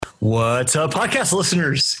What's up, podcast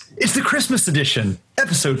listeners? It's the Christmas edition,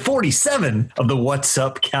 episode 47 of the What's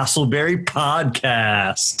Up Castleberry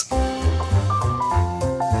podcast.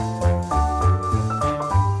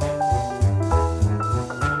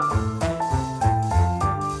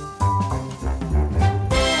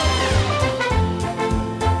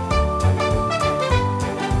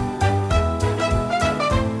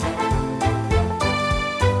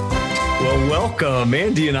 Welcome.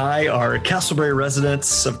 Andy and I are Castleberry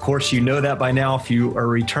residents. Of course, you know that by now if you are a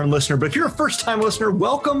return listener. But if you're a first-time listener,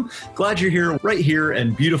 welcome. Glad you're here, right here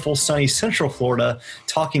in beautiful, sunny Central Florida,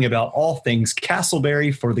 talking about all things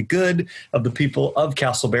Castleberry for the good of the people of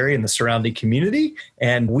Castleberry and the surrounding community.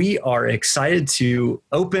 And we are excited to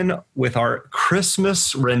open with our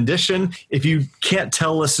Christmas rendition. If you can't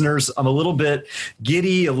tell, listeners, I'm a little bit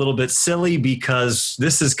giddy, a little bit silly, because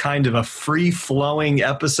this is kind of a free-flowing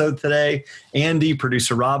episode today. Andy,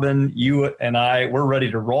 producer Robin, you and I, we're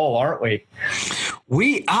ready to roll, aren't we?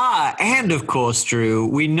 We are. And of course, Drew,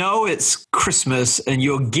 we know it's Christmas and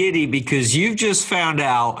you're giddy because you've just found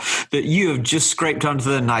out that you have just scraped onto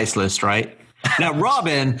the nice list, right? Now,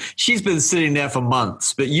 Robin, she's been sitting there for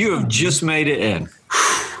months, but you have just made it in.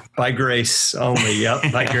 By grace only.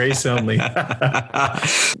 Yep. By grace only.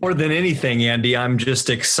 More than anything, Andy, I'm just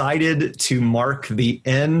excited to mark the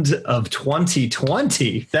end of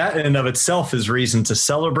 2020. That in and of itself is reason to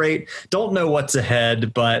celebrate. Don't know what's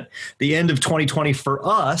ahead, but the end of 2020 for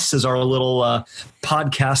us is our little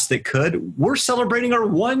podcast that could. We're celebrating our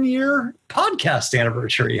 1-year podcast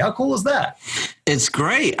anniversary. How cool is that? It's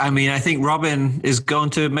great. I mean, I think Robin is going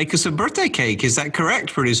to make us a birthday cake. Is that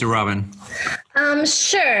correct, producer Robin?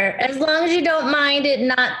 Sure. As long as you don't mind it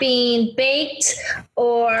not being baked,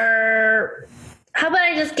 or how about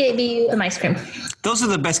I just give you an ice cream? Those are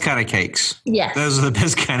the best kind of cakes. Yes. Those are the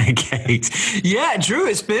best kind of cakes. Yeah, Drew,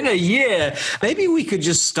 it's been a year. Maybe we could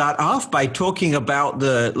just start off by talking about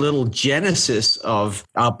the little genesis of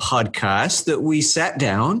our podcast, that we sat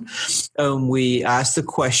down and we asked the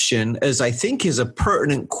question, as I think is a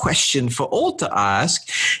pertinent question for all to ask,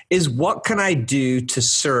 is what can I do to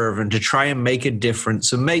serve and to try and make a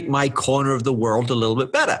difference and make my corner of the world a little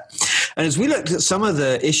bit better? And as we looked at some of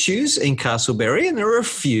the issues in Castleberry, and there are a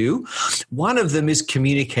few, one of them is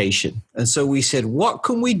communication. And so we said, what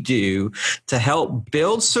can we do to help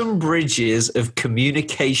build some bridges of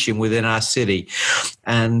communication within our city?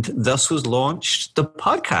 And thus was launched the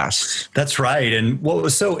podcast. That's right. And what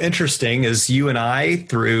was so interesting is you and I,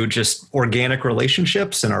 through just organic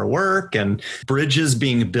relationships in our work and bridges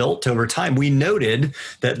being built over time, we noted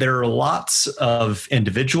that there are lots of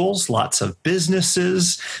individuals, lots of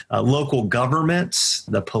businesses, local governments,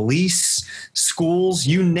 the police, schools,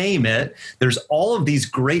 you name it. There's all of these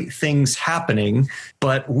great things happening,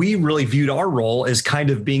 but we really viewed our role as kind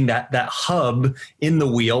of being that hub in the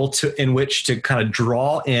wheel in which to kind of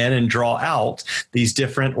draw in and draw out these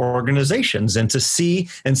different organizations and to see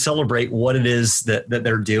and celebrate what it is that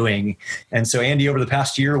they're doing. And so, Andy, over the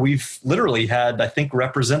past year, we've literally had, I think,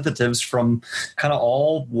 representatives from kind of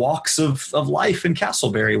all walks of life in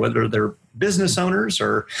Castleberry, whether they're business owners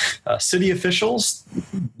or city officials,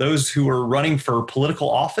 those who are running for political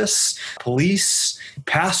office, police,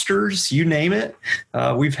 pastors, you name it.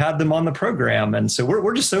 We've had them on the program. And so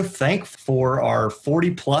we're just so thankful for our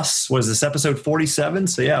 40 plus, was this episode 47?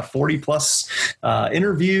 So yeah, 40 plus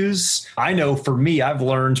interviews. I know for me, I've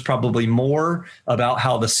learned probably more about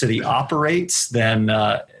how the city operates than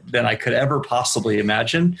I could ever possibly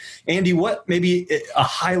imagine. Andy, what maybe a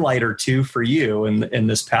highlight or two for you in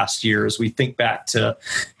this past year as we think back to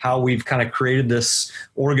how we've kind of created this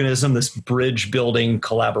organism, this bridge building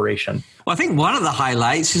collaboration? Well, I think one of the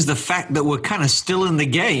highlights is the fact that we're kind of still in the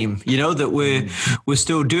game, that we're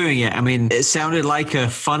still doing it. I mean, it sounded like a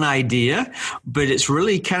fun idea, but it's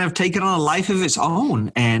really kind of taken on a life of its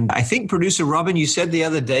own. And I think, producer Robin, you said the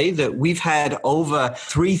other day that we've had over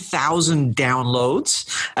 3,000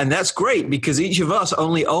 downloads. And that's great because each of us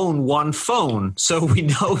only own one phone. So we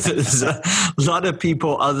know that there's a lot of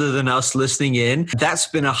people other than us listening in. That's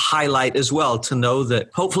been a highlight as well, to know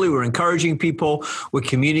that hopefully we're encouraging people, we're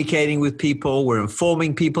communicating with people, we're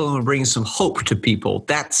informing people, and we're bringing some hope to people.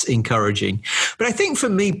 That's encouraging. But I think for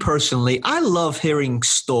me personally, I love hearing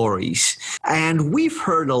stories. And we've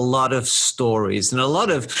heard a lot of stories and a lot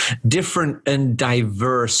of different and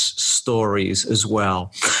diverse stories as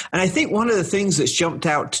well. And I think one of the things that's jumped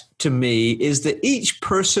out to me is that each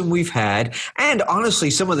person we've had, and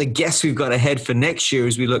honestly, some of the guests we've got ahead for next year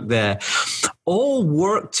as we look there, all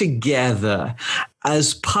work together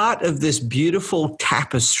as part of this beautiful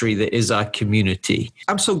tapestry that is our community.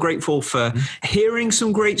 I'm so grateful for hearing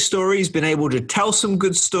some great stories, being able to tell some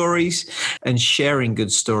good stories, and sharing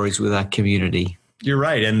good stories with our community. You're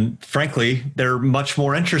right. And frankly, they're much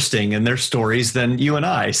more interesting in their stories than you and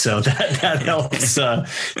I. So that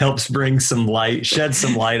helps bring some light, shed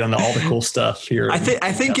some light on all the cool stuff here. I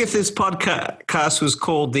think if this podcast was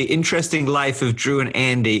called The Interesting Life of Drew and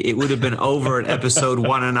Andy, it would have been over at episode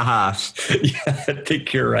 1.5. Yeah, I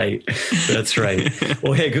think you're right. That's right.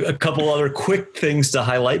 Well, hey, a couple other quick things to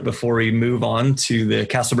highlight before we move on to the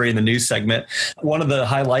Castleberry in the News segment. One of the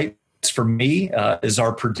highlights for me is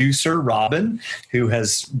our producer, Robin, who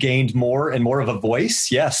has gained more and more of a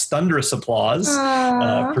voice. Yes, thunderous applause.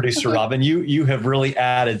 Producer Robin, you have really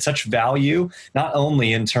added such value, not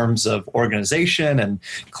only in terms of organization and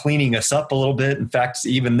cleaning us up a little bit. In fact,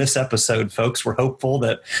 even this episode, folks, we're hopeful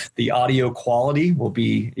that the audio quality will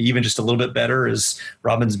be even just a little bit better as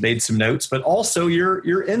Robin's made some notes, but also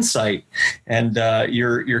your insight and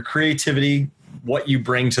your creativity, what you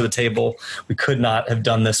bring to the table. We could not have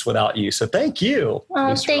done this without you. So thank you.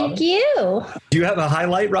 Oh, thank you. Do you have a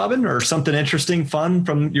highlight, Robin, or something interesting, fun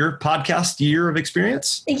from your podcast year of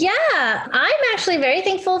experience? Yeah, I'm actually very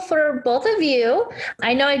thankful for both of you.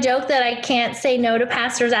 I know I joke that I can't say no to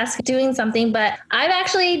pastors asking doing something, but I've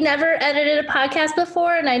actually never edited a podcast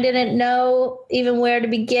before and I didn't know even where to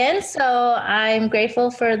begin. So I'm grateful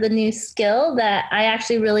for the new skill that I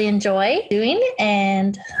actually really enjoy doing.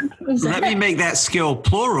 And let me make that skill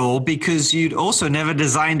plural, because you'd also never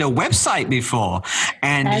designed a website before.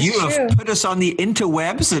 And That's you have true. put us on the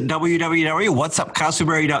interwebs at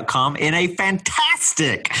www.whatsupcastleberry.com in a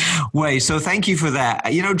fantastic way. So thank you for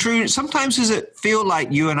that. You know, Drew, sometimes does it feel like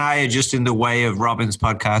you and I are just in the way of Robin's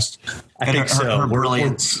podcast? I think so. Her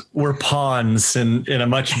brilliance. We're pawns in a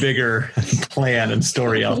much bigger plan and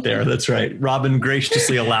story out there. That's right. Robin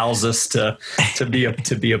graciously allows us to be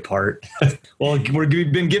a part. Well,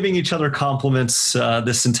 we've been giving each other compliments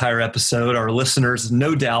this entire episode. Our listeners,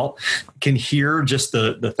 no doubt, can hear just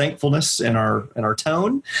the thankfulness in our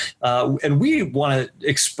tone, and we want to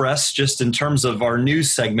express, just in terms of our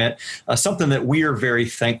news segment, something that we are very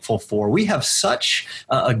thankful for. We have such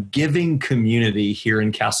a giving community here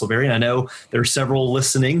in Castleberry, and I know there are several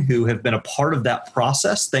listening who have been a part of that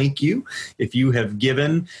process. Thank you. If you have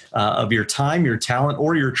given of your time, your talent,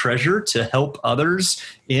 or your treasure to help others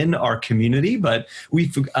in our community. But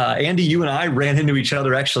we've, Andy, you and I ran into each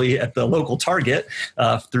other actually at the local Target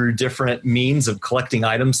through different means of collecting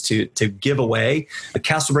items to give away. The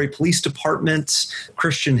Castleberry Police Department,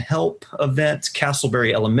 Christian Help event,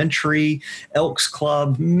 Castleberry Elementary, Elks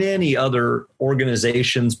Club, many other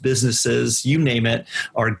organizations, businesses, you name it,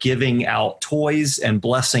 are giving out toys and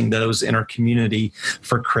blessing those in our community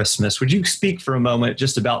for Christmas. Would you speak for a moment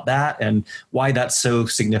just about that and why that's so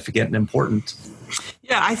significant and important?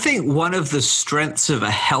 Yeah, I think one of the strengths of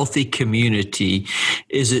a healthy community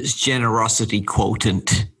is its generosity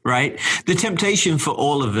quotient, right? The temptation for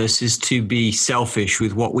all of us is to be selfish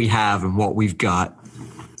with what we have and what we've got.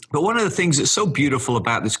 But one of the things that's so beautiful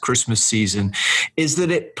about this Christmas season is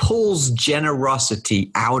that it pulls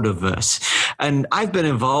generosity out of us. And I've been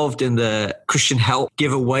involved in the Christian Help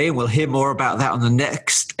giveaway, and we'll hear more about that on the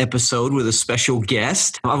next episode with a special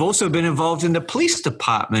guest. I've also been involved in the police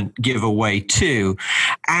department giveaway too.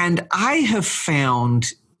 And I have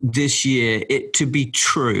found this year it to be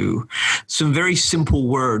true some very simple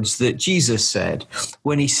words that Jesus said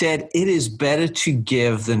when he said, "It is better to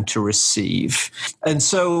give than to receive." And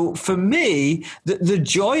so for me, the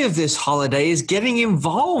joy of this holiday is getting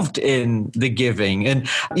involved in the giving. And,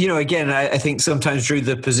 you know, again, I think sometimes, Drew,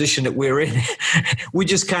 the position that we're in, we're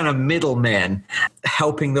just kind of middlemen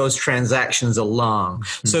helping those transactions along.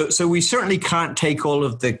 So we certainly can't take all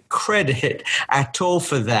of the credit at all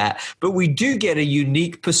for that, but we do get a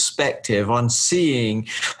unique perspective on seeing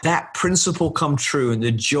that principle come true and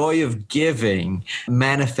the joy of giving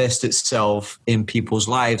manifest itself in people's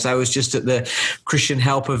lives. I was just at the Christian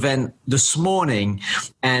Help event this morning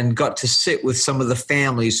and got to sit with some of the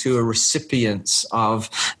families who are recipients of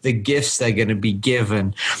the gifts they're going to be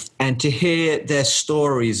given, and to hear their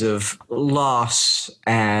stories of loss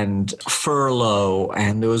and furlough.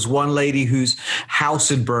 And there was one lady whose house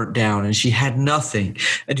had burnt down and she had nothing.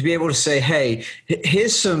 And to be able to say, hey,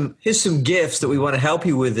 here's some gifts that we want to help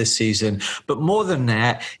you with this season. But more than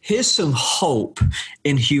that, here's some hope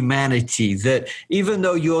in humanity that even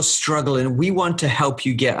though you're struggling, we want to help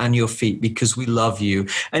you get on your feet because we love you.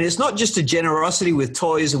 And it's not just a generosity with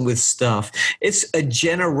toys and with stuff. It's a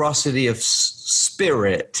generosity of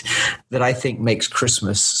spirit that I think makes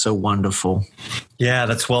Christmas so wonderful. Yeah,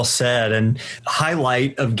 that's well said. And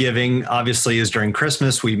highlight of giving obviously is during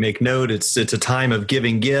Christmas. We make note it's a time of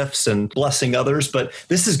giving gifts and blessing others, but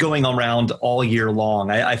this is going around all year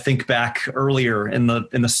long. I think back earlier in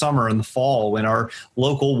the summer and the fall when our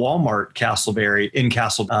local Walmart Casselberry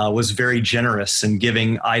was very generous in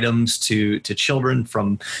giving items to children,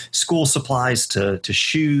 from school supplies to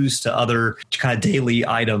shoes to other kind of daily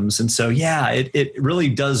items. And so, yeah, it really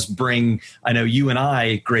does bring, I know you and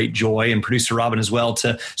I, great joy, and producer Robin as well,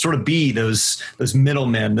 to sort of be those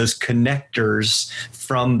middlemen, those connectors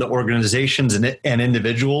from the organizations and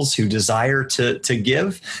individuals who desire to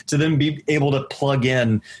give, to then be able to plug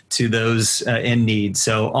in to those in need.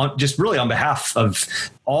 So just really on behalf of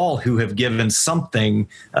all who have given something,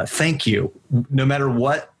 thank you. No matter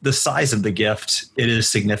what the size of the gift, it is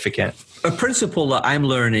significant. A principle that I'm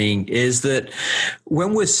learning is that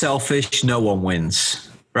when we're selfish, no one wins.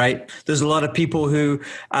 Right? There's a lot of people who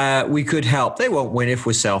we could help. They won't win if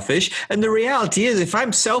we're selfish. And the reality is, if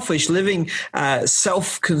I'm selfish, living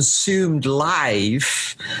self-consumed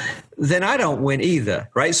life, then I don't win either,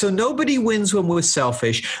 right? So nobody wins when we're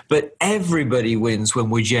selfish, but everybody wins when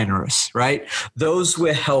we're generous, right? Those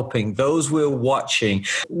we're helping, those we're watching,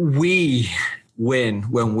 we win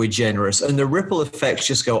when we're generous. And the ripple effects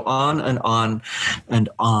just go on and on and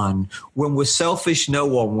on. When we're selfish, no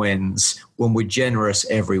one wins. When we're generous,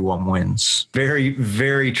 everyone wins. Very,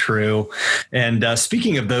 very true. And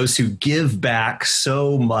speaking of those who give back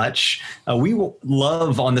so much, we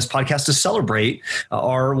love on this podcast to celebrate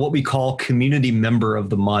our what we call Community Member of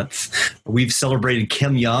the Month. We've celebrated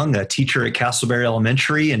Kim Young, a teacher at Casselberry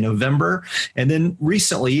Elementary, in November. And then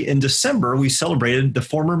recently in December, we celebrated the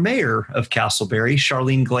former mayor of Casselberry,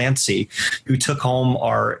 Charlene Glancy, who took home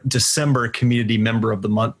our December Community Member of the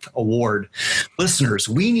Month award. Listeners,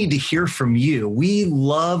 we need to hear from you. We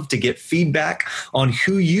love to get feedback on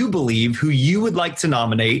who you believe, who you would like to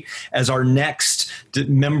nominate as our next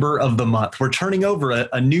member of the month. We're turning over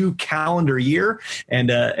a new calendar year and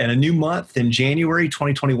a new month in January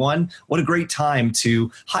 2021. What a great time to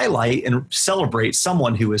highlight and celebrate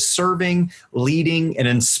someone who is serving, leading, and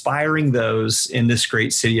inspiring those in this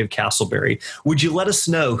great city of Casselberry. Would you let us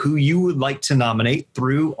know who you would like to nominate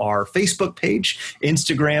through our Facebook page,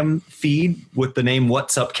 Instagram feed with the name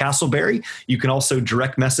What's Up Casselberry? You can also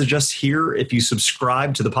direct message us here if you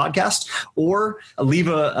subscribe to the podcast, or leave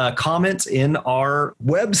a comment in our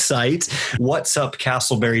website,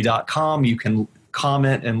 whatsupcasselberry.com. You can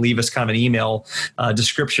comment and leave us kind of an email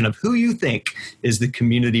description of who you think is the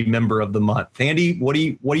Community Member of the Month. Andy, what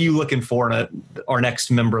are you looking for in our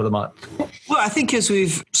next Member of the Month? Well, I think as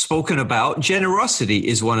we've spoken about, generosity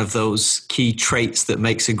is one of those key traits that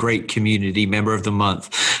makes a great Community Member of the Month.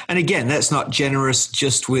 And again, that's not generous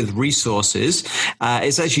just with resources.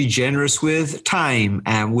 It's actually generous with time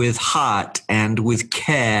and with heart and with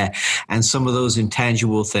care and some of those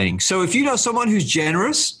intangible things. So if you know someone who's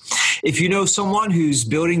generous, if you know someone who's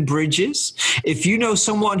building bridges, if you know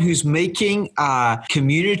someone who's making our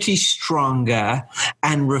community stronger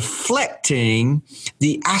and reflecting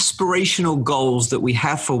the aspirational goals that we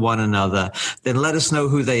have for one another, then let us know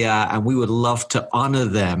who they are, and we would love to honor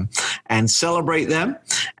them and celebrate them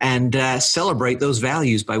and celebrate those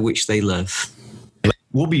values by which they live.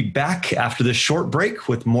 We'll be back after this short break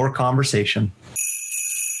with more conversation.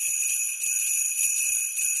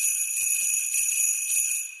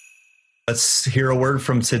 Let's hear a word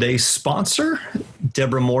from today's sponsor,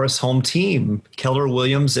 Deborah Morris Home Team, Keller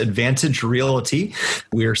Williams Advantage Realty.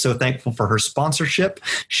 We are so thankful for her sponsorship.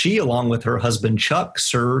 She, along with her husband Chuck,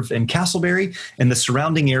 serve in Casselberry and the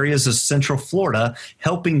surrounding areas of Central Florida,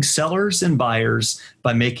 helping sellers and buyers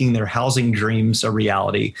by making their housing dreams a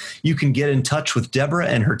reality. You can get in touch with Deborah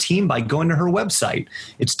and her team by going to her website.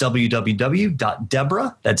 It's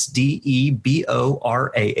www.deborah, that's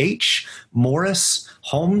DEBORAH,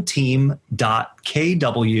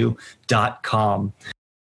 morrishometeam.kw.com.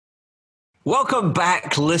 Welcome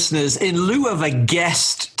back, listeners. In lieu of a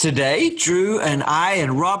guest today, Drew and I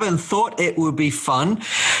and Robin thought it would be fun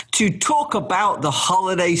to talk about the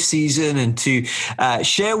holiday season and to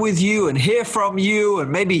share with you and hear from you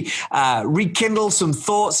and maybe rekindle some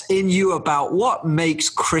thoughts in you about what makes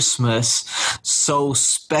Christmas so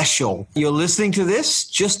special. You're listening to this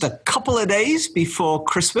just a couple of days before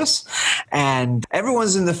Christmas, and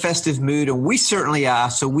everyone's in the festive mood, and we certainly are,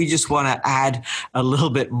 so we just want to add a little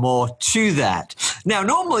bit more to that. Now,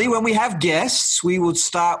 normally when we have guests, we would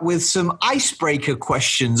start with some icebreaker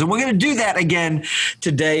questions, and we're going to do that again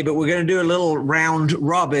today, but we're going to do a little round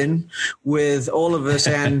robin with all of us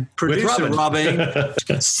and producer Robin.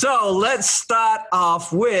 So let's start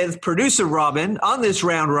off with producer Robin on this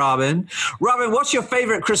round robin. Robin, what what's your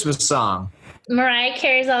favorite Christmas song? Mariah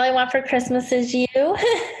Carey's All I Want for Christmas Is You.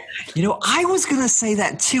 You know, I was going to say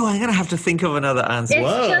that too. I'm going to have to think of another answer.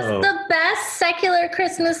 It's just the best secular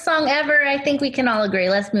Christmas song ever. I think we can all agree.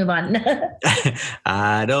 Let's move on.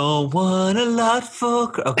 I don't want a lot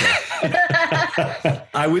for... Okay.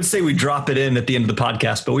 I would say we drop it in at the end of the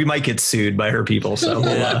podcast, but we might get sued by her people. So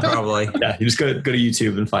Yeah, probably. yeah, you just go to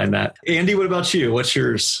YouTube and find that. Andy, what about you? What's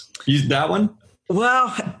yours? You that one?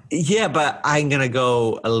 Well, yeah, but I'm going to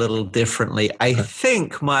go a little differently. I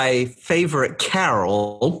think my favorite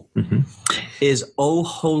carol is O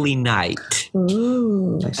Holy Night.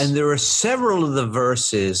 Ooh. Nice. And there are several of the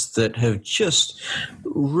verses that have just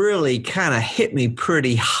really kind of hit me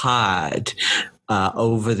pretty hard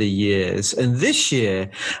over the years. And this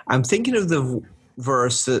year, I'm thinking of the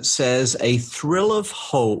verse that says, a thrill of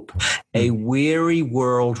hope, a weary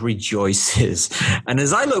world rejoices. And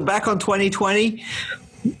as I look back on 2020,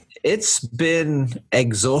 it's been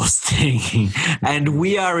exhausting and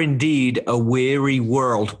we are indeed a weary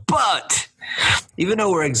world. But even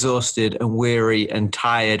though we're exhausted and weary and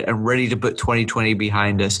tired and ready to put 2020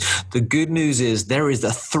 behind us, the good news is there is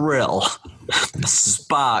a thrill, a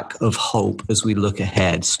spark of hope as we look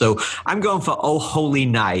ahead. So I'm going for Oh Holy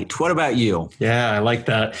Night. What about you? Yeah, I like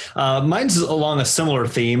that. Mine's along a similar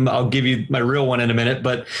theme. I'll give you my real one in a minute,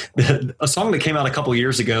 but a song that came out a couple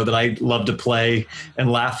years ago that I love to play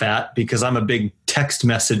and laugh at because I'm a big text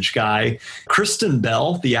message guy. Kristen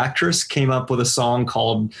Bell, the actress, came up with a song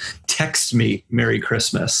called Text Me Merry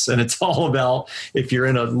Christmas. And it's all about if you're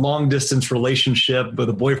in a long distance relationship with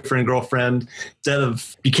a boyfriend, girlfriend, instead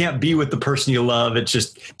of you can't be with the person you love, it's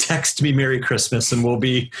just text me Merry Christmas and we'll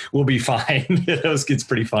be fine. It's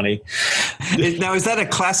pretty funny. Now, is that a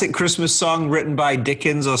classic Christmas song written by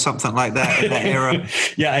Dickens or something like that in that era?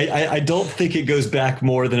 Yeah, I don't think it goes back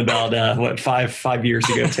more than about 5 years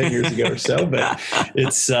ago, 10 years ago or so, but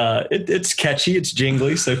it's catchy, it's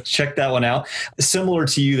jingly, so check that one out. Similar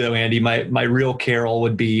to you though, Andy, my real carol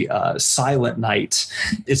would be Silent Night.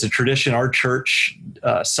 It's a tradition our church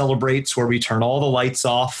celebrates where we turn all the lights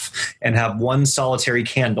off and have one solitary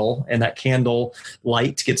candle, and that candle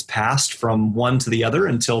light gets passed from one to the other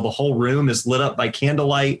until the whole room is lit up by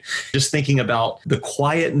candlelight. Just thinking about the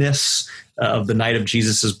quietness of the night of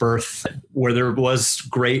Jesus's birth, where there was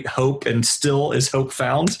great hope and still is hope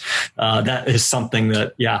found. That is something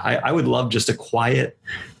that, I would love just a quiet,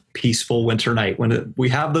 peaceful winter night. When we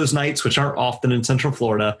have those nights, which aren't often in Central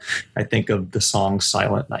Florida, I think of the song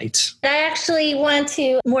Silent Night. I actually want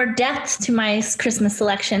to more depth to my Christmas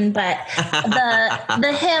selection, but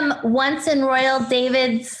the hymn Once in Royal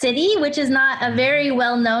David City, which is not a very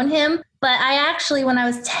well-known hymn, but I actually, when I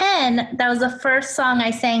was 10, that was the first song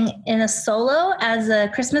I sang in a solo as a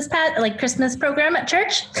Christmas program at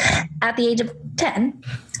church at the age of 10.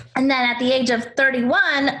 And then at the age of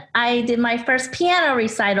 31, I did my first piano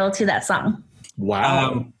recital to that song.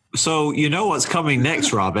 Wow. So you know what's coming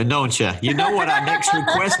next, Robin, don't you? You know what our next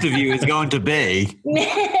request of you is going to be.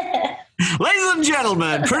 Ladies and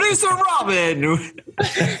gentlemen, producer Robin.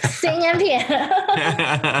 Singing piano.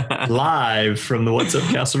 Live from the What's Up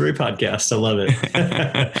Castleberry podcast. I love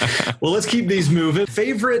it. Well, let's keep these moving.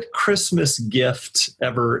 Favorite Christmas gift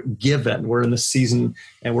ever given? We're in the season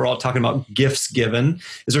and we're all talking about gifts given.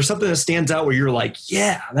 Is there something that stands out where you're like,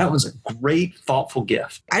 yeah, that was a great, thoughtful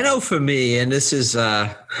gift? I know for me, and this is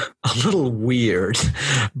a little weird,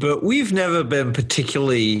 but we've never been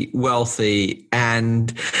particularly wealthy.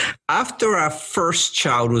 And after our first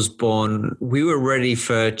child was born, we were ready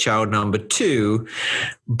for child number 2,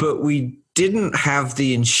 but we didn't have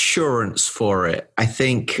the insurance for it. I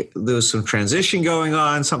think there was some transition going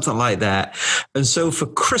on, something like that. And so for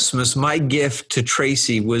Christmas, my gift to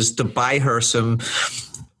Tracy was to buy her some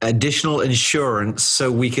additional insurance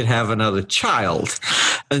so we could have another child.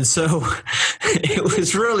 And so it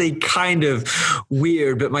was really kind of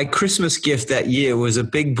weird, but my Christmas gift that year was a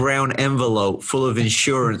big brown envelope full of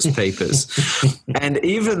insurance papers. And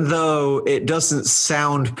even though it doesn't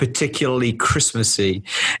sound particularly Christmassy,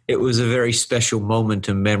 it was a very special moment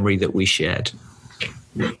and memory that we shared.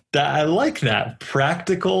 I like that.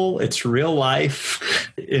 Practical. It's real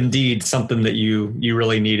life. Indeed, something that you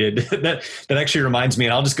really needed. That actually reminds me,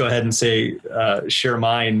 and I'll just go ahead and say, share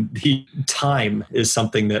mine. The time is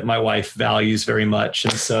something that my wife values very much.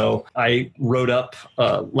 And so I wrote up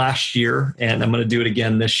last year, and I'm going to do it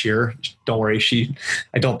again this year. Don't worry.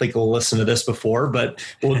 I don't think will listen to this before, but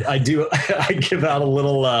I give out a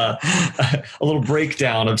little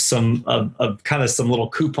breakdown of some little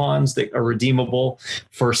coupons that are redeemable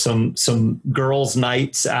for some girls'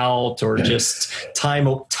 nights out or just time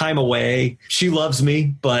away. She loves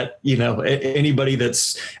me, but anybody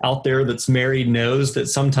that's out there that's married knows that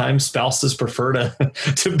sometimes spouses prefer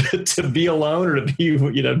to be alone or to be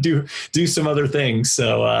do some other things.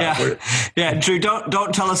 So Drew,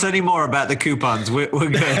 don't tell us any more about the coupons. We're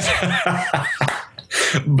good.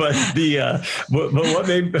 But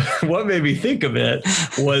what made me think of it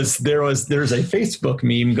was there's a Facebook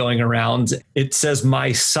meme going around. It says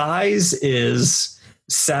my size is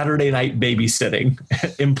Saturday night babysitting,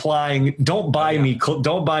 implying don't buy me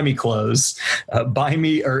clothes, buy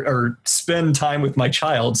me or spend time with my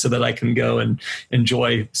child so that I can go and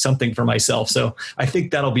enjoy something for myself. So I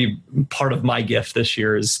think that'll be part of my gift this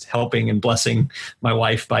year, is helping and blessing my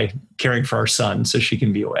wife by caring for our son so she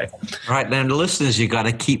can be away. Right. Now, the listeners, you got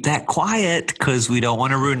to keep that quiet because we don't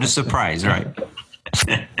want to ruin the surprise, right?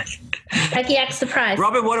 Hecky X surprise.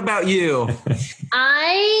 Robin, what about you?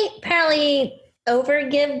 I apparently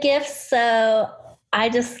overgive gifts, so I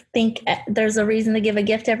just think there's a reason to give a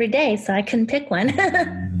gift every day, so I couldn't pick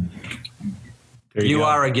one. You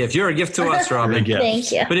are a gift. You're a gift to us, Robin.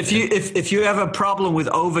 Thank you. But if you have a problem with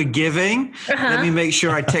overgiving, let me make sure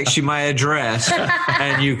I text you my address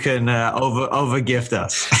and you can over gift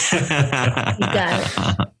us. You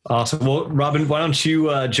got it. Awesome. Well, Robin, why don't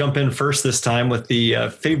you jump in first this time with the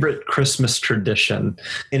favorite Christmas tradition?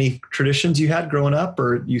 Any traditions you had growing up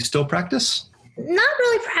or you still practice? Not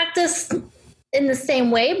really practice in the same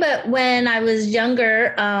way, but when I was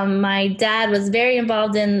younger, my dad was very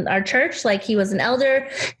involved in our church. Like, he was an elder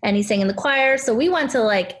and he sang in the choir. So we went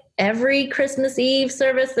to every Christmas Eve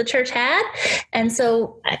service the church had. And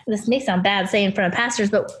so this may sound bad saying in front of pastors,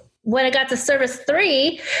 but when I got to service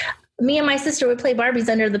 3, me and my sister would play Barbies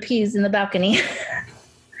under the pews in the balcony.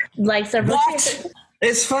 Several What?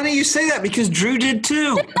 It's funny you say that because Drew did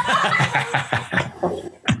too.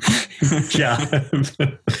 Yeah.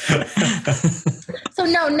 So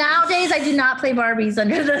no, nowadays I do not play Barbies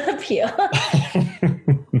under the pew.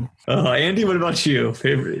 Andy, what about you?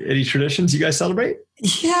 Any traditions you guys celebrate?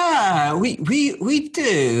 Yeah, we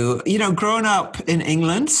do. Growing up in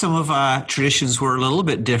England, some of our traditions were a little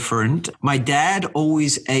bit different. My dad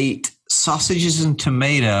always ate sausages and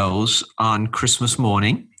tomatoes on Christmas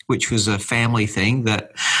morning, which was a family thing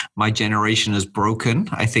that my generation has broken,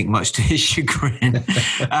 I think, much to his chagrin.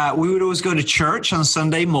 We would always go to church on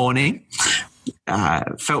Sunday morning.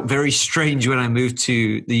 Felt very strange when I moved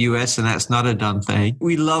to the US, and that's not a done thing.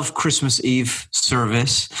 We love Christmas Eve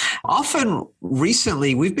service. Often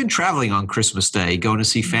recently, we've been traveling on Christmas Day, going to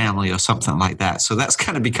see family or something like that. So that's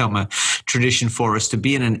kind of become a tradition for us to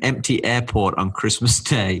be in an empty airport on Christmas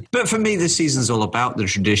Day. But for me, this season's all about the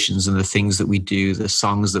traditions and the things that we do, the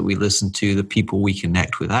songs that we listen to, the people we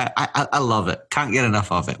connect with. I love it. Can't get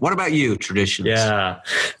enough of it. What about you, traditions? Yeah.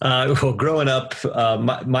 Well, growing up,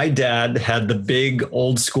 my dad had the big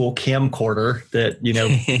old school camcorder that, you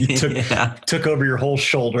took over your whole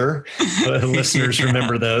shoulder. Listeners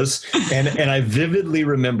remember those. And I vividly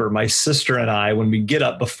remember my sister and I, when we get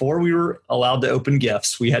up, before we were allowed to open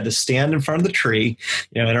gifts, we had to stand in front of the tree,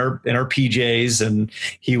 in our PJs, and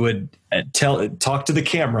he would talk to the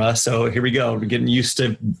camera. So here we go. We're getting used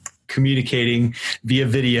to communicating via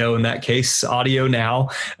video, in that case, audio now.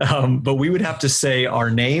 But we would have to say our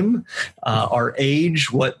name, our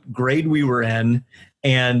age, what grade we were in,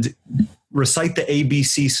 and recite the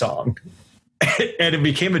ABC song. And it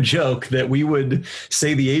became a joke that we would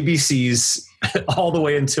say the ABCs all the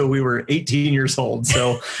way until we were 18 years old.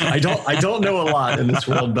 So I don't know a lot in this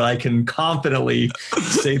world, but I can confidently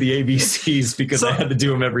say the ABCs because I had to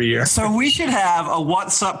do them every year. So we should have a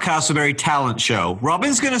What's Up Castleberry talent show.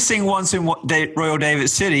 Robin's going to sing once in Royal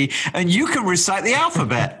David City, and you can recite the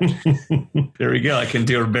alphabet. There we go. I can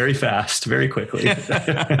do it very fast, very quickly.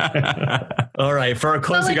 All right. For our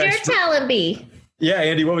closing, what would your talent be? Yeah,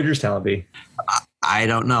 Andy, what would your talent be? I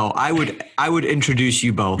don't know. I would introduce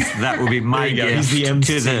you both. That would be my gift. He's the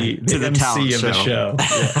MC, to the talent of the show.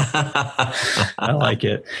 Yeah. I like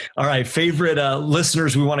it. All right, favorite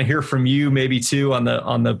listeners, we want to hear from you, maybe too, on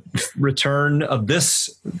the return of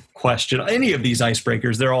this question. Any of these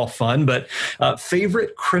icebreakers, they're all fun. But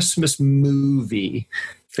favorite Christmas movie.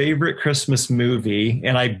 Favorite Christmas movie,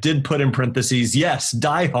 and I did put in parentheses, yes,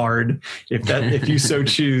 Die Hard, if you so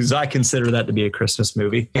choose. I consider that to be a Christmas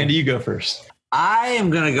movie. Andy, you go first. I am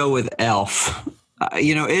going to go with Elf.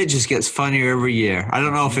 It just gets funnier every year. I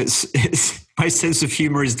don't know if it's my sense of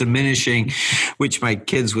humor is diminishing, which my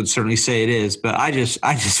kids would certainly say it is, but I just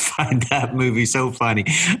find that movie so funny.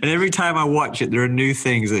 And every time I watch it, there are new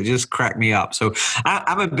things that just crack me up. So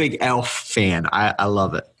I'm a big Elf fan. I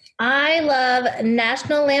love it. I love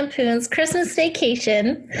National Lampoon's Christmas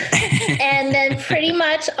Vacation, and then pretty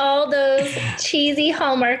much all those cheesy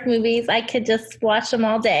Hallmark movies. I could just watch them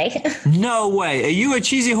all day. No way. Are you a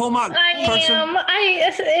cheesy Hallmark person?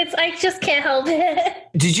 I just can't help it.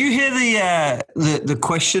 Did you hear the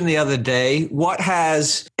question the other day? What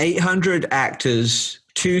has 800 actors,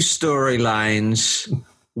 2 storylines,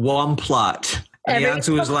 1 plot? And the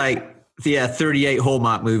answer was 38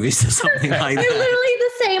 Hallmark movies or something like that. They're literally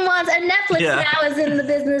the same ones. And Netflix now is in the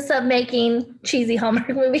business of making cheesy Hallmark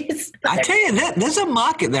movies. I tell you, there's a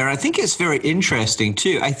market there. I think it's very interesting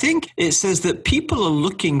too. I think it says that people are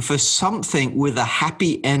looking for something with a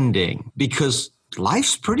happy ending because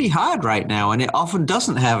life's pretty hard right now and it often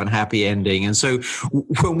doesn't have a happy ending. And so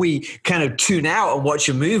when we kind of tune out and watch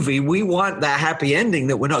a movie, we want that happy ending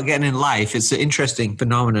that we're not getting in life. It's an interesting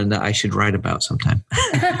phenomenon that I should write about sometime.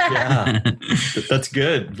 Yeah, that's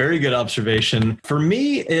good. Very good observation. For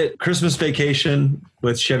me, Christmas Vacation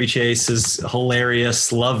with Chevy Chase is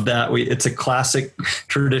hilarious. Love that. It's a classic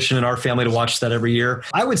tradition in our family to watch that every year.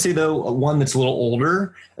 I would say, though, one that's a little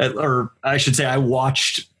older, or I should say I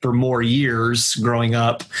watched for more years growing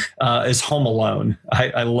up, is Home Alone.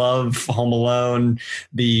 I love Home Alone,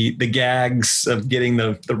 the gags of getting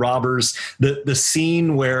the robbers, the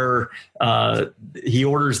scene where he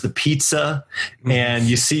orders the pizza and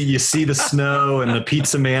you see the snow and the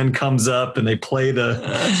pizza man comes up and they play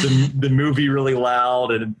the movie really loud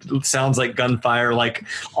and it sounds like gunfire, like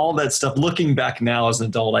all that stuff. Looking back now as an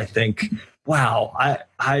adult, I think, wow,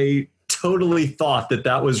 I totally thought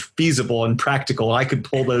that was feasible and practical. I could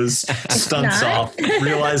pull those stunts off,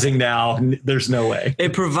 realizing now there's no way.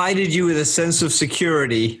 It provided you with a sense of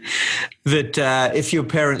security that if your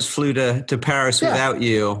parents flew to Paris without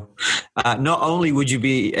you, not only would you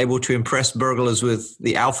be able to impress burglars with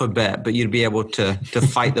the alphabet, but you'd be able to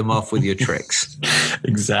fight them off with your tricks.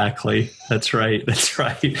 Exactly. That's right.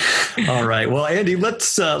 All right. Well, Andy, let's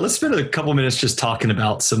spend a couple minutes just talking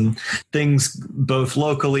about some things both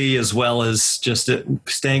locally as well as just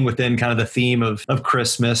staying within kind of the theme of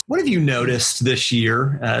Christmas. What have you noticed this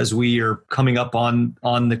year as we are coming up on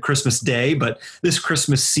the Christmas day, but this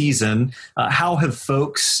Christmas season? How have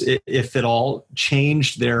folks, if at all,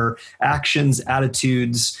 changed their actions,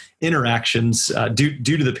 attitudes, interactions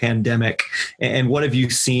due to the pandemic? And what have you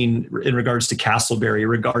seen in regards to Castleberry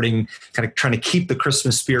regarding kind of trying to keep the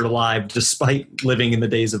Christmas spirit alive despite living in the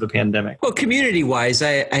days of the pandemic? Well, community-wise, I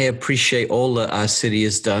appreciate all that our city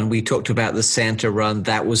has done. We talked about the Santa Run.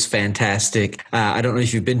 That was fantastic. I don't know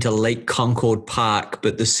if you've been to Lake Concord Park,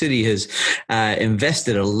 but the city has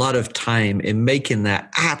invested a lot of time in making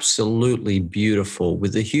that absolutely beautiful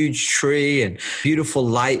with a huge tree and beautiful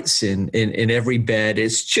lights in every bed.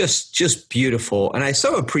 It's just beautiful. And I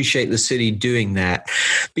so appreciate the city doing that,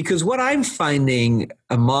 because what I'm finding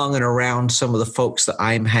among and around some of the folks that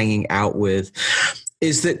I'm hanging out with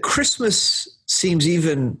is that Christmas seems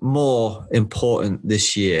even more important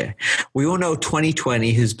this year. We all know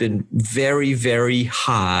 2020 has been very, very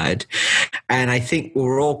hard. And I think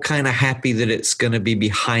we're all kind of happy that it's going to be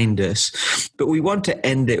behind us. But we want to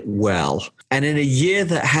end it well. And in a year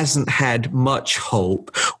that hasn't had much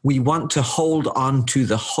hope, we want to hold on to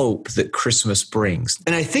the hope that Christmas brings.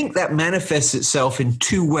 And I think that manifests itself in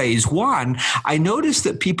 2 ways. One, I noticed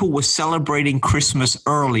that people were celebrating Christmas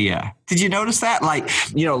earlier. Did you notice that?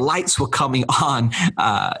 Lights were coming on,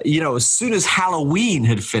 as soon as Halloween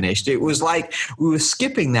had finished. It was like we were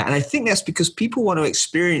skipping that. And I think that's because people want to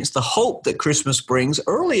experience the hope that Christmas brings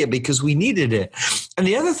earlier because we needed it. And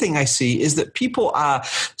the other thing I see is that people are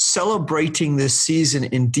celebrating this season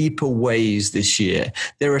in deeper ways this year.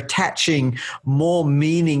 They're attaching more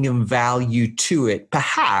meaning and value to it,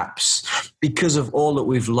 perhaps because of all that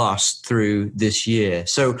we've lost through this year.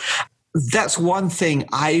 So that's one thing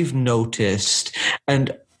I've noticed,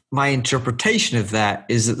 and my interpretation of that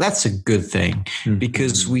is that that's a good thing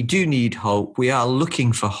because we do need hope. We are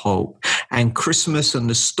looking for hope, and Christmas and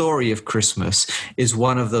the story of Christmas is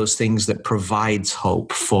one of those things that provides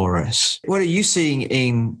hope for us. What are you seeing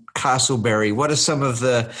in Castleberry? What are some of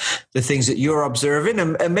the things that you're observing,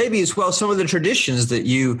 and maybe as well some of the traditions that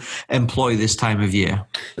you employ this time of year?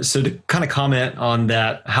 So to kind of comment on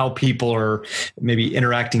that, how people are maybe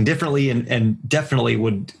interacting differently, and definitely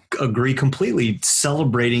would agree completely,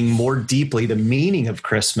 celebrating more deeply the meaning of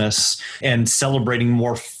Christmas and celebrating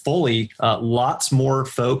more fully. Lots more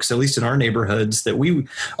folks, at least in our neighborhoods that we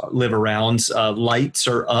live around, lights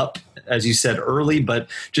are up as you said, early, but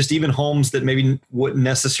just even homes that maybe wouldn't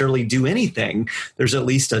necessarily do anything, there's at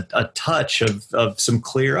least a touch of some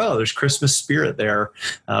clear, there's Christmas spirit there,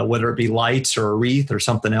 whether it be lights or a wreath or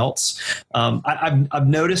something else. I've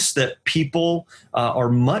noticed that people are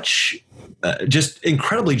much just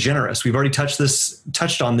incredibly generous. We've already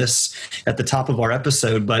touched on this at the top of our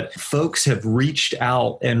episode, but folks have reached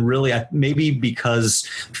out and really, maybe because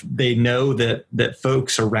they know that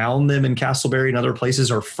folks around them in Castleberry and other places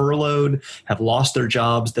are furloughed, have lost their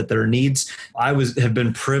jobs, that their needs. Have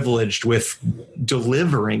been privileged with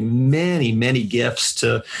delivering many, many gifts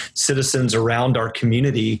to citizens around our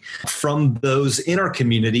community from those in our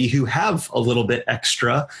community who have a little bit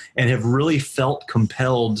extra and have really felt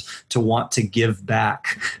compelled to want to give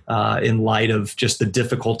back in light of just the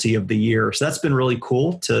difficulty of the year. So that's been really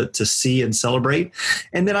cool to see and celebrate.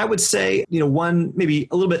 And then I would say, one maybe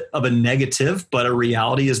a little bit of a negative, but a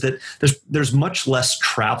reality is that there's much less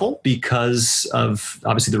travel because of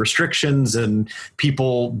obviously the restrictions and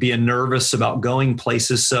people being nervous about going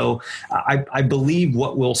places. So I believe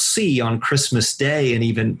what we'll see on Christmas Day and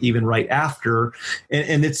even right after,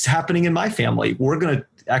 and it's happening in my family, we're going to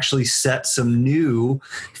actually set some new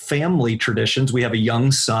family traditions. We have a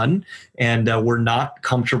young son, and we're not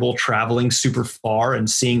comfortable traveling super far and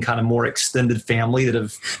seeing kind of more extended family that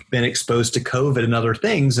have been exposed to COVID and other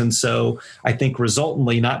things. And so I think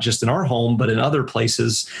resultantly, not just in our home, but in other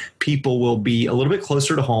places, people will be a little bit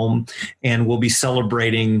closer to home and we'll be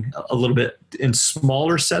celebrating a little bit in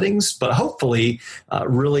smaller settings, but hopefully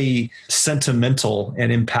really sentimental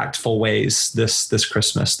and impactful ways this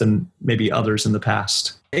Christmas than maybe others in the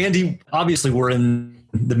past. Andy, obviously we're in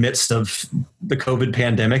the midst of the COVID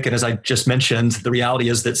pandemic. And as I just mentioned, the reality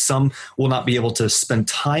is that some will not be able to spend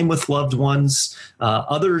time with loved ones.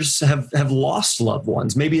 Others have lost loved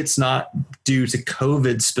ones. Maybe it's not due to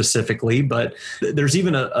COVID specifically, but there's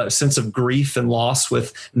even a sense of grief and loss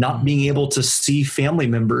with not being able to see family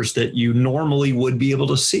members that you normally would be able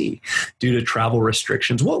to see due to travel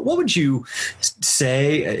restrictions. What would you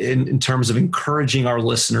say in terms of encouraging our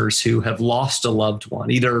listeners who have lost a loved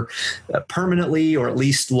one, either permanently or at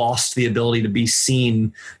least lost the ability to be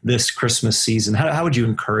seen this Christmas season? How would you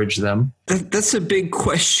encourage them? That's a big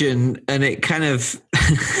question, and it kind of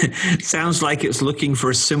sounds like it's looking for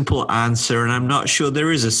a simple answer, and I'm not sure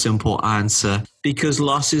there is a simple answer, because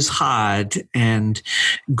loss is hard and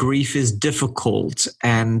grief is difficult,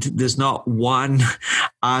 and there's not one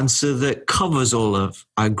answer that covers all of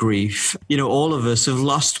our grief. All of us have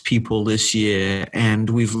lost people this year, and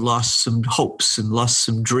we've lost some hopes and lost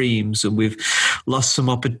some dreams, and we've lost some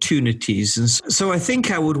opportunities. And so I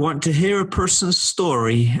think I would want to hear a person's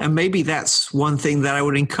story, and maybe that's one thing that I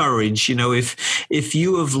would encourage. If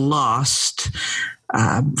you have lost,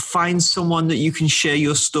 find someone that you can share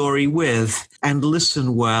your story with and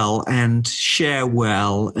listen well and share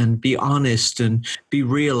well and be honest and be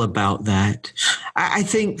real about that. I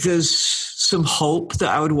think there's some hope that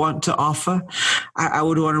I would want to offer. I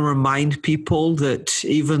would want to remind people that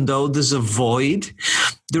even though there's a void,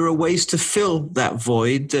 there are ways to fill that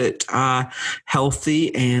void that are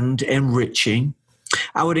healthy and enriching.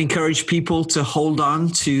 I would encourage people to hold on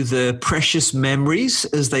to the precious memories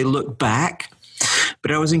as they look back.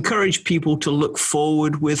 But I would encourage people to look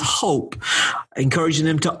forward with hope, encouraging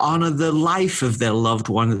them to honor the life of their loved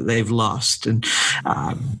one that they've lost, and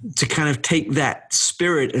to kind of take that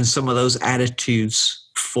spirit and some of those attitudes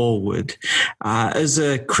forward. As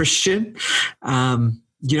a Christian,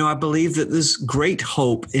 I believe that there's great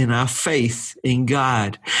hope in our faith in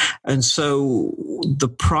God. And so the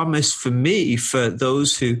promise for me, for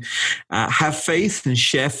those who have faith and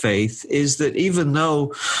share faith, is that even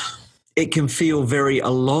though it can feel very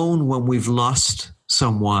alone when we've lost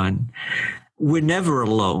someone, we're never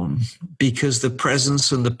alone, because the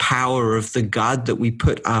presence and the power of the God that we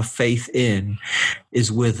put our faith in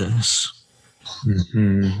is with us.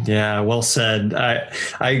 Mm-hmm. Yeah, well said.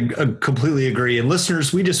 I completely agree. And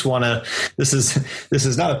listeners, we just want to, this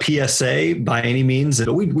is not a PSA by any means,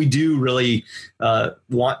 but we do really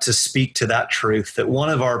want to speak to that truth, that one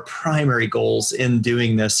of our primary goals in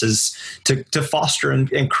doing this is to foster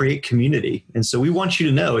and create community. And so we want you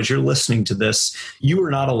to know, as you're listening to this, you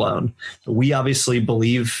are not alone. We obviously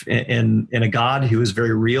believe in a God who is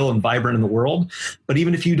very real and vibrant in the world. But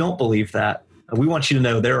even if you don't believe that, we want you to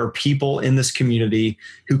know there are people in this community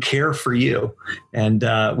who care for you. And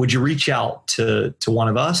would you reach out to one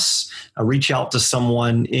of us, reach out to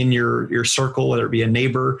someone in your circle, whether it be a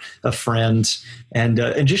neighbor, a friend, and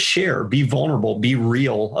just share, be vulnerable, be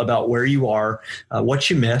real about where you are, what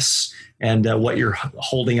you miss, and what you're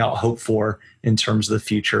holding out hope for in terms of the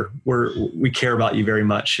future. We care about you very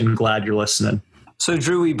much and glad you're listening. So,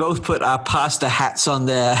 Drew, we both put our pastor hats on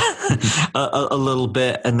there a little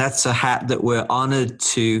bit, and that's a hat that we're honored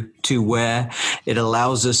to wear. It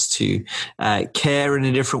allows us to care in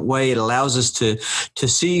a different way. It allows us to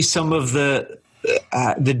see some of the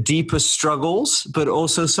deeper struggles, but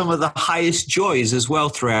also some of the highest joys as well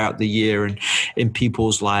throughout the year and in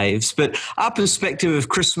people's lives. But our perspective of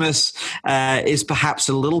Christmas is perhaps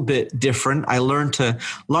a little bit different. I learned a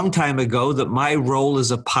long time ago that my role as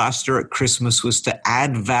a pastor at Christmas was to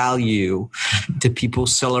add value to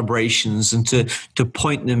people's celebrations and to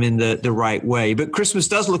point them in the right way. But Christmas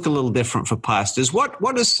does look a little different for pastors.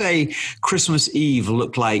 What does, say, Christmas Eve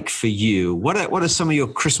look like for you? What are some of your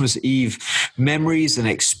Christmas Eve memories and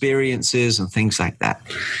experiences and things like that?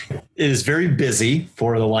 It is very busy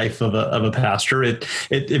for the life of a pastor. It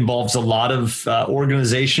involves a lot of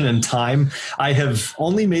organization and time. I have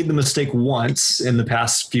only made the mistake once in the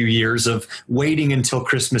past few years of waiting until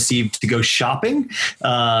Christmas Eve to go shopping.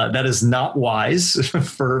 That is not wise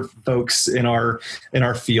for folks in our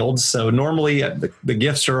field. So normally the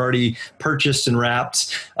gifts are already purchased and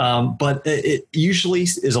wrapped, but it usually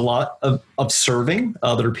is a lot of serving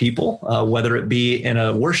other people, whether it be in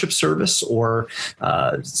a worship service or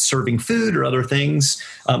serving food or other things.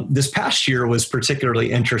 This past year was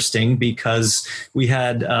particularly interesting because we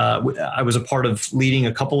had, I was a part of leading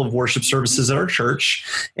a couple of worship services at our church,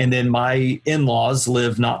 and then my in-laws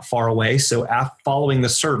live not far away. So following the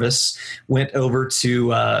service, went over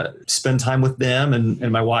to spend time with them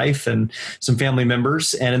and my wife and some family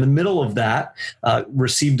members. And in the middle of that,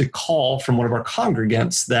 received a call from one of our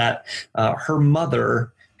congregants that her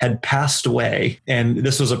mother had passed away. And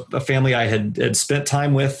this was a family I had spent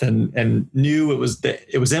time with and knew it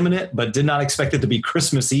was imminent, but did not expect it to be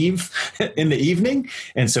Christmas Eve in the evening.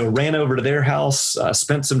 And so ran over to their house,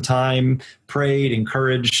 spent some time, prayed,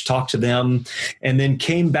 encouraged, talked to them, and then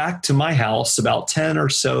came back to my house about 10 or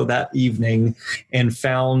so that evening and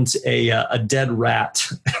found a dead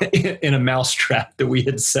rat in a mouse trap that we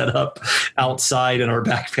had set up outside in our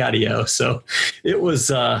back patio. So it was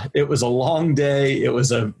a long day. It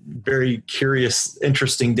was a very curious,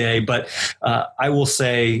 interesting day. But I will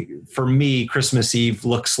say, for me, Christmas Eve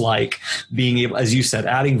looks like being able, as you said,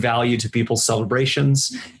 adding value to people's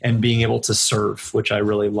celebrations and being able to serve, which I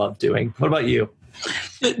really love doing. What about you?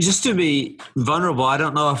 Just to be vulnerable, I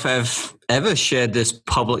don't know if I've ever shared this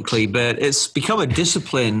publicly, but it's become a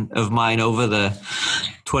discipline of mine over the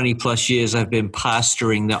 20 plus years I've been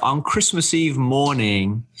pastoring, that on Christmas Eve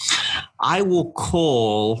morning, I will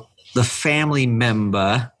call the family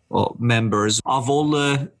member or members of all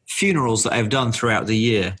the funerals that I've done throughout the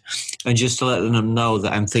year, and just to let them know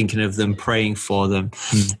that I'm thinking of them, praying for them.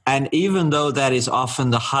 And even though that is often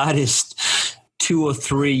the hardest 2 or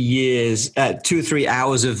 3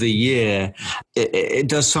 hours of the year, it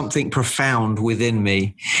does something profound within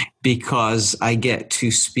me, because I get to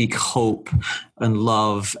speak hope and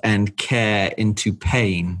love and care into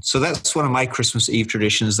pain. So that's one of my Christmas Eve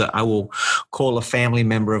traditions, that I will call a family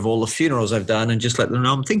member of all the funerals I've done and just let them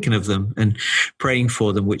know I'm thinking of them and praying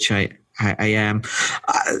for them, which I am.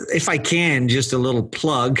 If I can, just a little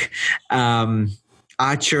plug.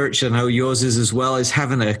 Our church, I know yours is as well, is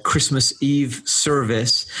having a Christmas Eve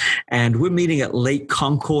service, and we're meeting at Lake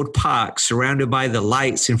Concord Park, surrounded by the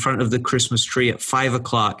lights in front of the Christmas tree at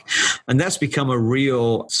 5:00. And that's become a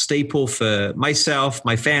real staple for myself,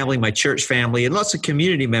 my family, my church family, and lots of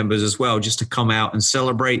community members as well, just to come out and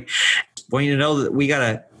celebrate. I want you to know that we got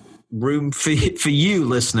a room for you,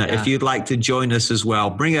 listener, if you'd like to join us as well.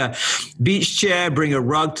 Bring a beach chair, bring a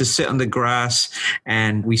rug to sit on the grass,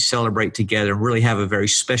 and we celebrate together and really have a very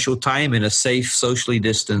special time in a safe, socially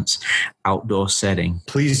distanced outdoor setting.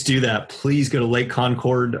 Please do that. Please go to Lake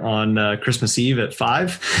Concord on Christmas Eve at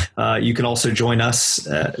 5. You can also join us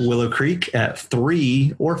at Willow Creek at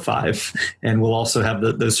 3 or 5, and we'll also have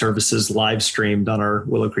those services live streamed on our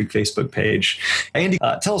Willow Creek Facebook page. Andy,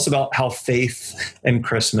 tell us about how faith and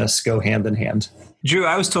Christmas go hand in hand. Drew,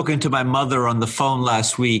 I was talking to my mother on the phone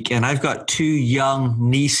last week, and I've got 2 young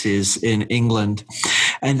nieces in England,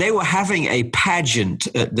 and they were having a pageant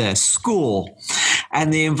at their school,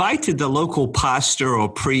 and they invited the local pastor or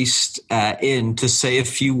priest in to say a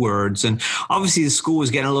few words. And obviously the school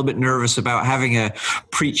was getting a little bit nervous about having a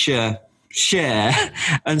preacher share.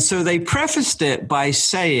 And so they prefaced it by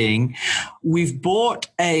saying, "We've brought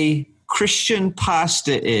a Christian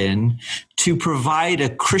pastor in to provide a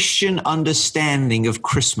Christian understanding of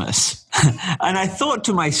Christmas." And I thought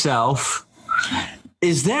to myself,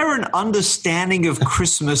 is there an understanding of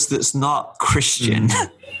Christmas that's not Christian?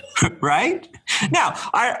 Right? Now,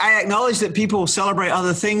 I acknowledge that people celebrate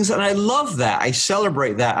other things, and I love that. I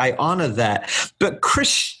celebrate that. I honor that. But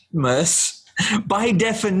Christmas by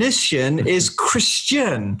definition, is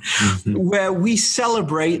Christian, where we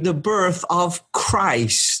celebrate the birth of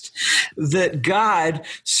Christ, that God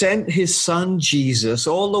sent his son Jesus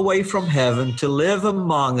all the way from heaven to live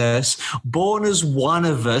among us, born as one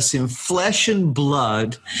of us in flesh and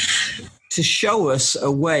blood, to show us a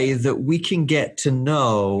way that we can get to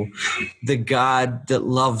know the God that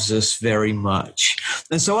loves us very much.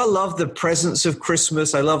 And so I love the presence of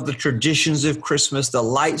Christmas. I love the traditions of Christmas, the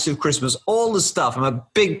lights of Christmas, all the stuff. I'm a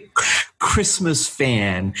big Christmas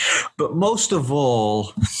fan. But most of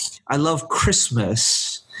all, I love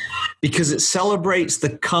Christmas because it celebrates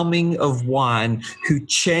the coming of one who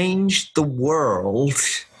changed the world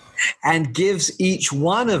and gives each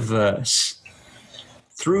one of us,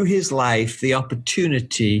 through his life, the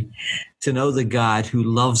opportunity to know the God who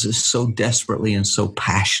loves us so desperately and so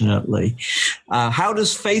passionately. How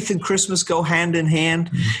does faith and Christmas go hand in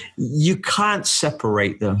hand? You can't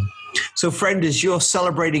separate them. So, friend, as you're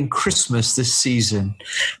celebrating Christmas this season,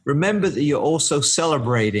 remember that you're also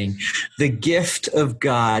celebrating the gift of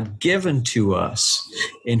God given to us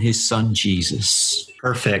in his son, Jesus.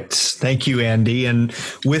 Perfect. Thank you, Andy. And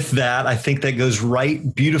with that, I think that goes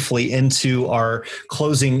right beautifully into our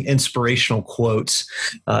closing inspirational quotes,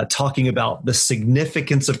 talking about the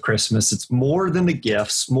significance of Christmas. It's more than the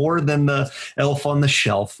gifts, more than the elf on the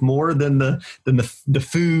shelf, more than the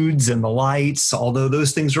foods and the lights, although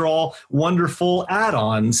those things are all wonderful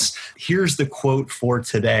add-ons. Here's the quote for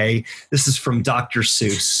today. This is from Dr.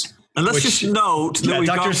 Seuss. And let's just note that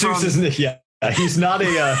Dr. Seuss isn't, he's not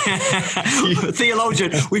a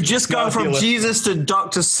theologian. We've just gone from Jesus to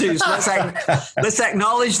Dr. Seuss. Let's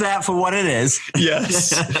acknowledge that for what it is.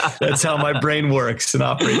 Yes, that's how my brain works and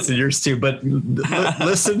operates, and yours too. But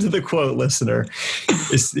listen to the quote, listener.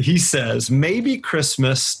 He says, maybe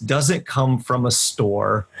Christmas doesn't come from a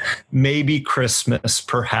store. Maybe Christmas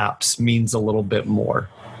perhaps means a little bit more.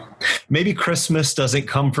 Maybe Christmas doesn't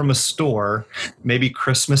come from a store. Maybe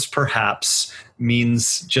Christmas perhaps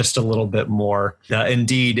means just a little bit more.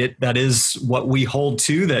 Indeed, that is what we hold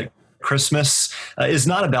to, that Christmas is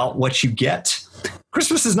not about what you get.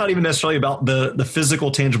 Christmas is not even necessarily about the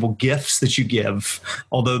physical, tangible gifts that you give,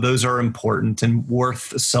 although those are important and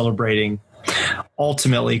worth celebrating.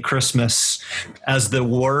 Ultimately, Christmas, as the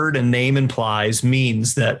word and name implies,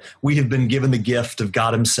 means that we have been given the gift of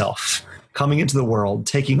God himself, coming into the world,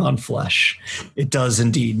 taking on flesh. It does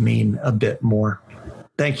indeed mean a bit more.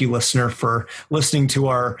 Thank you, listener, for listening to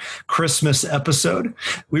our Christmas episode.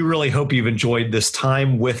 We really hope you've enjoyed this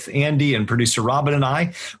time with Andy and producer Robin and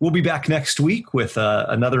I. We'll be back next week with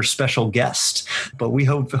another special guest, but we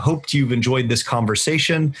hope you've enjoyed this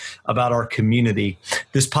conversation about our community.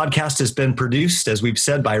 This podcast has been produced, as we've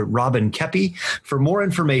said, by Robin Kepi. For more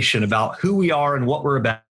information about who we are and what we're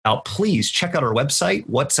about, please check out our website,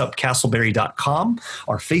 whatsupcastleberry.com,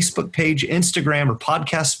 our Facebook page, Instagram, or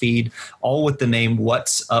podcast feed, all with the name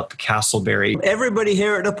What's Up Castleberry. Everybody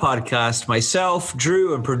here at the podcast, myself,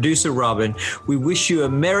 Drew, and producer Robin, we wish you a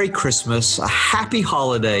Merry Christmas, a Happy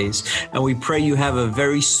Holidays, and we pray you have a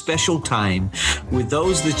very special time with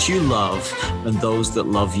those that you love and those that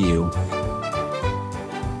love you.